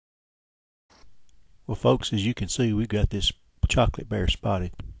Well, folks, as you can see, we've got this chocolate bear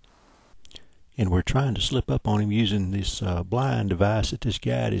spotted, and we're trying to slip up on him using this blind device that this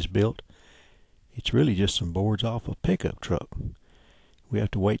guide has built. It's really just some boards off a pickup truck. We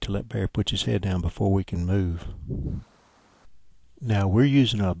have to wait till that bear puts his head down before we can move. Now, we're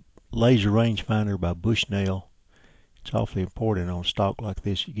using a laser rangefinder by Bushnell. It's awfully important on a stalk like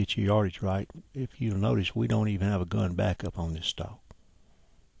this you get your yardage right. If you'll notice, we don't even have a gun backup on this stalk.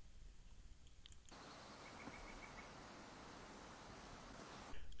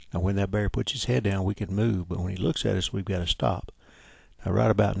 Now, when that bear puts his head down, we can move, but when he looks at us, we've got to stop. Now, right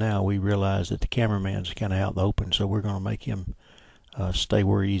about now, we realize that the cameraman's kind of out in the open, so we're going to make him stay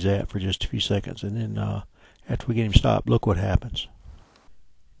where he's at for just a few seconds, and then after we get him stopped, look what happens.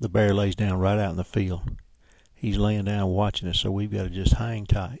 The bear lays down right out in the field. He's laying down watching us, so we've got to just hang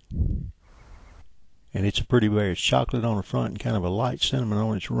tight. And it's a pretty bear. It's chocolate on the front and kind of a light cinnamon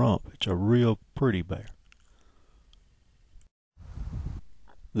on its rump. It's a real pretty bear.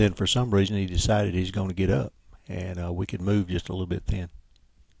 Then for some reason he decided he's going to get up, and we could move just a little bit then.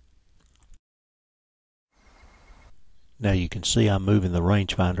 Now you can see I'm moving the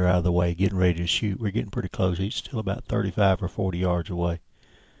rangefinder out of the way, getting ready to shoot. We're getting pretty close. He's still about 35 or 40 yards away.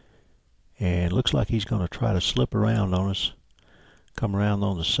 And it looks like he's going to try to slip around on us, come around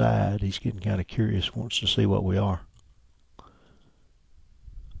on the side. He's getting kind of curious, wants to see what we are.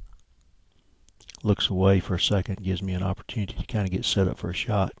 Looks away for a second, gives me an opportunity to kind of get set up for a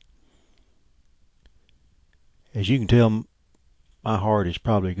shot. As you can tell, my heart is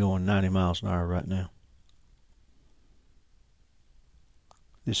probably going 90 miles an hour right now.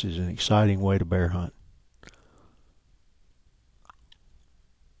 This is an exciting way to bear hunt.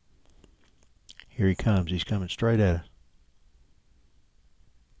 Here he comes. He's coming straight at us.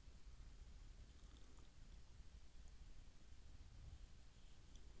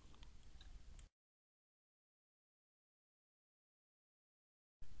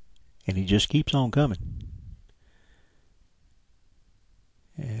 And he just keeps on coming.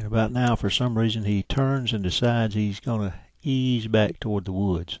 And about now, for some reason, he turns and decides he's going to ease back toward the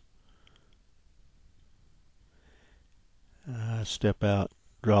woods. Step out,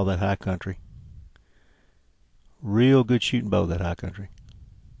 draw that high country. Real good shooting bow, that high country.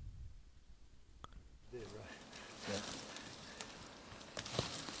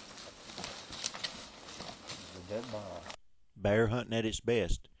 Bear hunting at its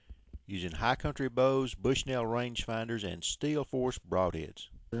best, using high country bows, Bushnell rangefinders, and Steel Force broadheads.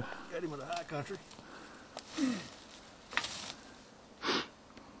 Got him with a high country.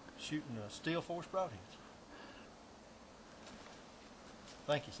 Shooting Steel Force broadheads.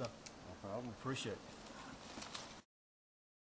 Thank you, son. No problem. Appreciate it.